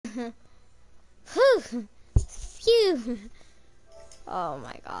Whew. Phew. Oh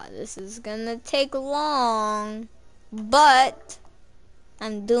my god, this is gonna take long. But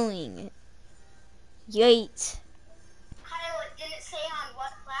I'm doing it. Yeet. Kyle, it didn't say on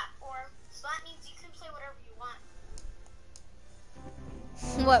what platform, so that means you can play whatever you want.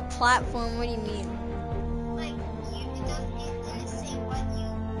 What platform? What do you mean? Like, it didn't say what you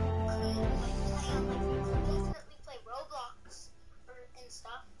could like play on. Like, you could definitely play Roblox and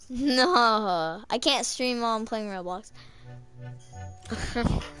stuff. No, I can't stream while I'm playing Roblox.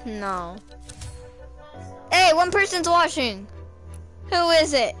 No. Hey, one person's watching. Who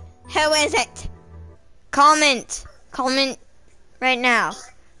is it? Who is it? Comment. Comment right now.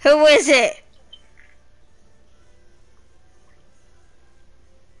 Who is it?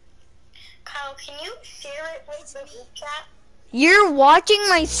 Kyle, can you share it with the group chat? You're watching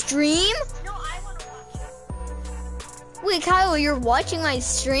my stream? No, I want to watch it. Wait, Kyle, you're watching my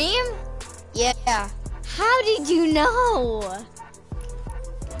stream? Yeah. How did you know?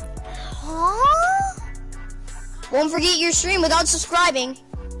 Huh? Won't forget your stream without subscribing.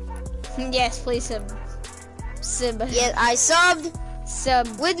 Yes, please sub. Yeah, I subbed Sub.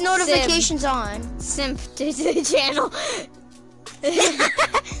 with notifications on. Simp to the channel.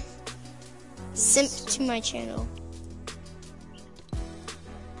 Simp to my channel.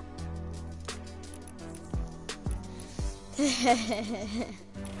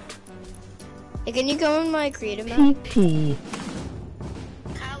 Hey, can you go in my creative mode? PP.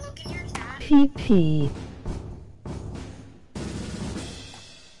 Kyle, look in your chat. PP.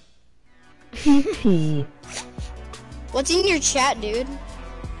 PP. What's in your chat, dude?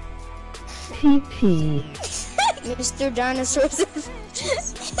 PP. Mr. Dinosaur.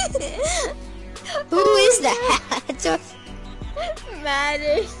 Who is that?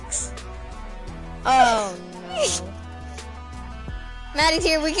 Maddox. Oh no. Maddox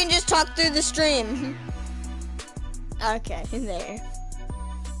here, we can just talk through the stream. Okay, there.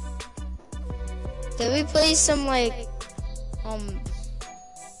 Did we play some like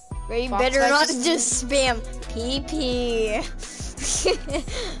But you Fox better not Lights? just spam PP.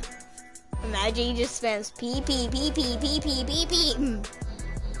 Imagine he just spams PP, PP, PP, PP.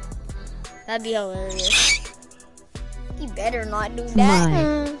 That'd be hilarious. You better not do that.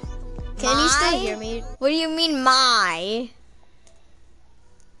 My. Can you still My? hear me? What do you mean, my?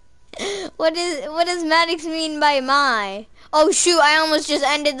 What does Maddox mean by my? Oh shoot! I almost just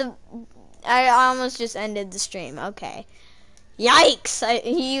ended the stream. Okay. Yikes!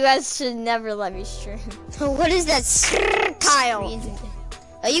 You guys should never let me stream. What is that? Kyle. Screen?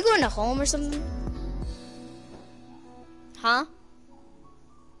 Are you going to home or something? Huh?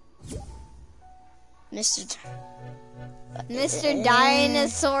 Mr. Mr.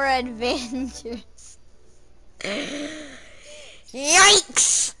 Dinosaur Adventures.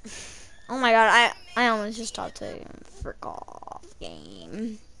 Yikes! Oh my god, I almost just talked to him. Frick off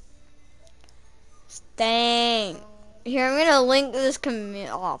game. Dang. Here, I'm gonna link this commit.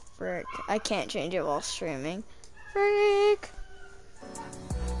 Oh, frick. I can't change it while streaming. Frick.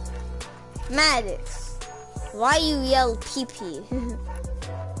 Maddox, why you yell pee-pee?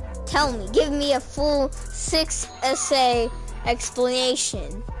 Tell me, give me a full 6 essay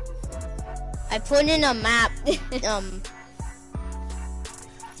explanation. I put in a map.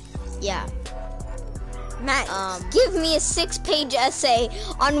 Yeah. Matt, give me a 6-page essay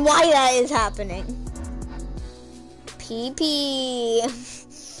on why that is happening. PP.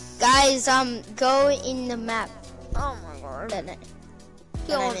 Guys, go in the map. Oh my god. That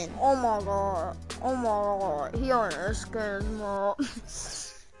He I'm on, in. oh my god. Oh my god. He on his skin more.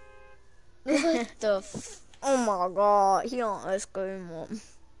 What the f- Oh my god. He on his skin more.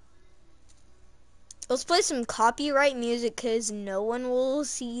 Let's play some copyright music because no one will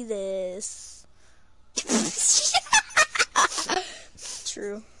see this.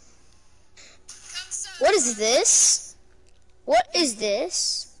 True. What is this? What is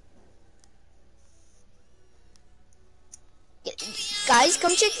this? Guys,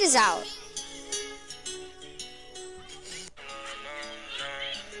 come check this out.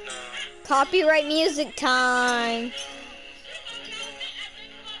 Copyright music time.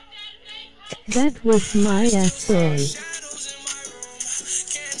 That was my essay.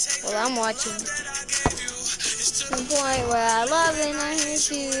 Well, I'm watching. The point where I love and I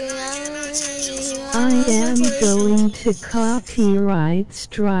hate you. I am going to copyright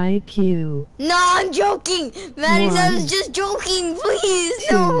strike you. No, I'm joking. Maddox, I was 1, just joking.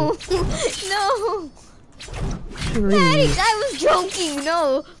 Please, no. No. 3, Maddox, I was joking.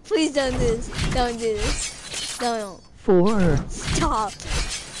 No. Please don't do this. Don't do this. Don't. 4. Stop.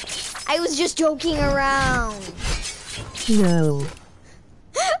 I was just joking around. No.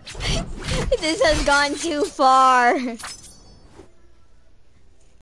 This has gone too far.